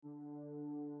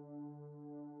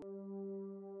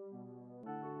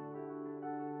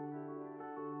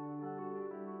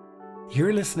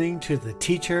You're listening to the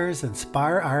Teachers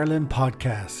Inspire Ireland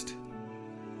podcast.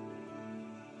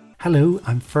 Hello,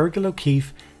 I'm Fergal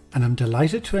O'Keefe and I'm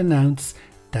delighted to announce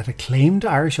that acclaimed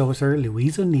Irish author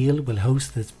Louise O'Neill will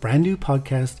host this brand new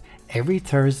podcast every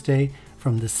Thursday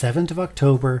from the 7th of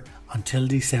October until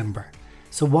December.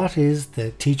 So what is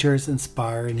the Teachers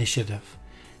Inspire initiative?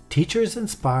 Teachers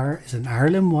Inspire is an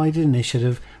Ireland-wide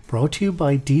initiative brought to you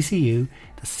by DCU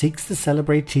that seeks to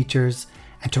celebrate teachers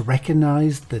and to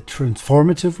recognise the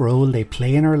transformative role they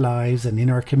play in our lives and in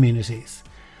our communities.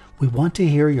 We want to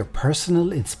hear your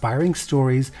personal, inspiring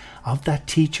stories of that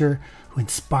teacher who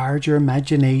inspired your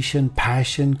imagination,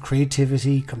 passion,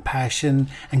 creativity, compassion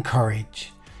and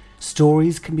courage.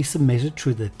 Stories can be submitted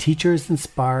through the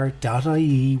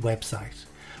teachersinspire.ie website.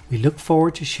 We look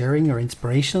forward to sharing your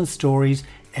inspirational stories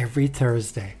every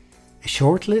Thursday. A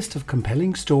short list of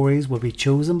compelling stories will be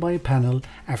chosen by a panel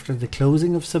after the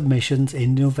closing of submissions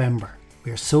in November.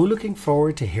 We are so looking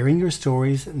forward to hearing your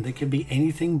stories, and they can be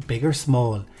anything big or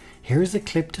small. Here's a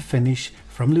clip to finish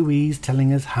from Louise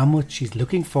telling us how much she's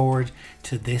looking forward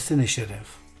to this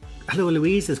initiative. Hello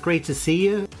Louise, it's great to see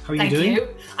you. How are you doing? Thank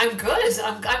you. I'm good.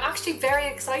 I'm actually very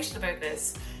excited about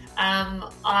this. I've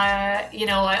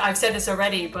said this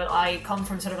already, but I come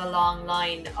from sort of a long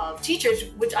line of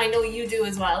teachers, which I know you do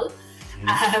as well.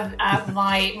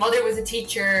 My mother was a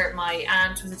teacher, my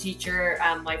aunt was a teacher,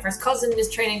 my first cousin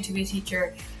is training to be a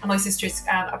teacher, and my sister's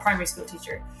a primary school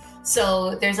teacher.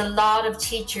 So there's a lot of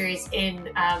teachers in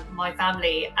my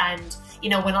family, and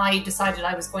when I decided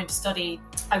I was going to study,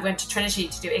 I went to Trinity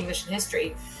to do English and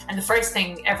history, and the first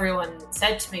thing everyone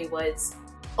said to me was,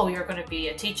 "Oh, you're going to be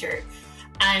a teacher."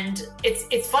 And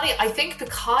it's funny, I think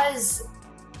because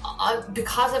of,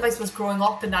 I suppose, growing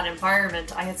up in that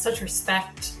environment, I had such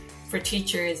respect for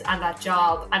teachers and that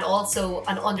job, and also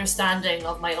an understanding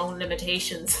of my own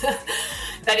limitations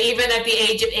that even at the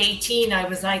age of 18 I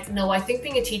was like, no, I think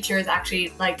being a teacher is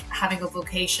actually like having a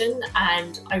vocation,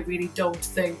 and I really don't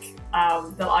think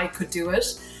that I could do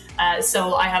it.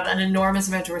 So I have an enormous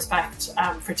amount of respect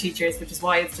for teachers, which is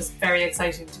why it's just very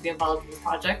exciting to be involved in this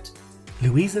project.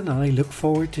 Louise and I look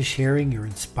forward to sharing your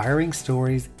inspiring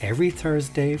stories every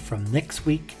Thursday from next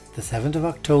week, the 7th of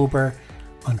October,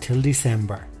 until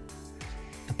December.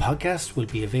 The podcast will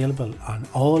be available on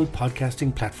all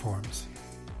podcasting platforms.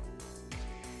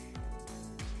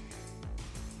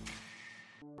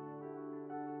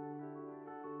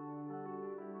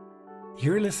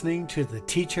 You're listening to the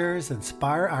Teachers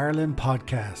Inspire Ireland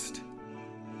podcast.